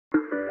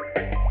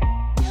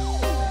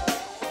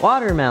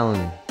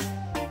Watermelon.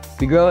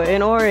 We grow it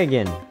in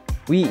Oregon.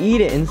 We eat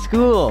it in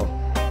school.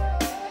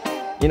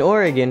 In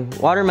Oregon,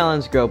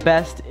 watermelons grow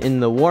best in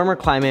the warmer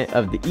climate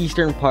of the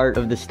eastern part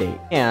of the state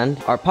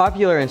and are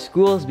popular in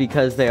schools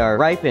because they are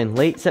ripe in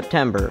late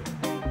September.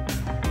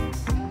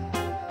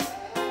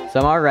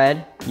 Some are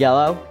red,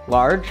 yellow,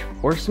 large,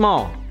 or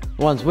small,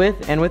 ones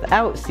with and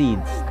without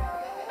seeds.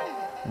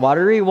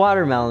 Watery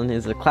watermelon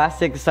is a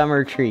classic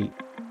summer treat.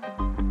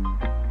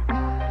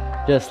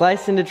 Just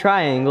slice into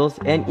triangles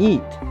and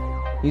eat.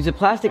 Use a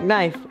plastic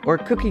knife or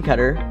cookie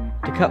cutter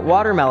to cut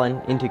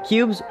watermelon into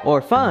cubes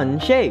or fun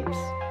shapes.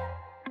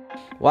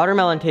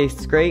 Watermelon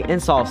tastes great in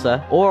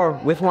salsa or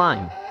with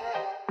lime.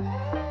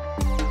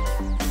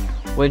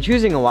 When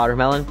choosing a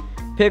watermelon,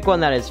 pick one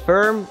that is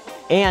firm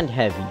and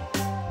heavy.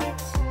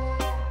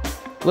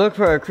 Look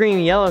for a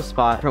creamy yellow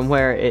spot from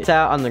where it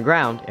sat on the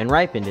ground and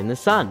ripened in the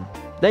sun.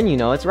 Then you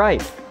know it's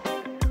ripe.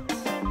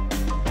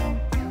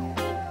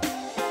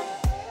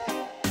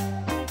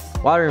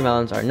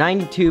 Watermelons are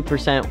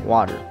 92%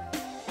 water,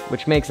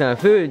 which makes them a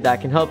food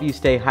that can help you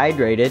stay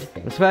hydrated,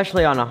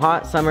 especially on a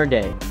hot summer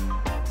day.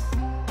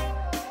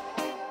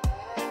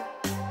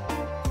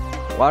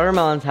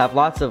 Watermelons have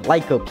lots of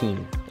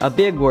lycopene, a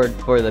big word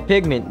for the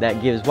pigment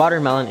that gives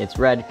watermelon its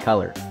red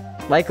color.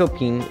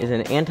 Lycopene is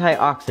an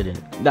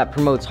antioxidant that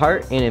promotes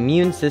heart and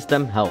immune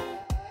system health.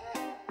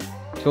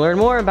 To learn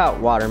more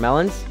about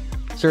watermelons,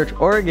 search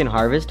Oregon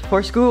Harvest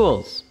for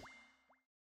schools.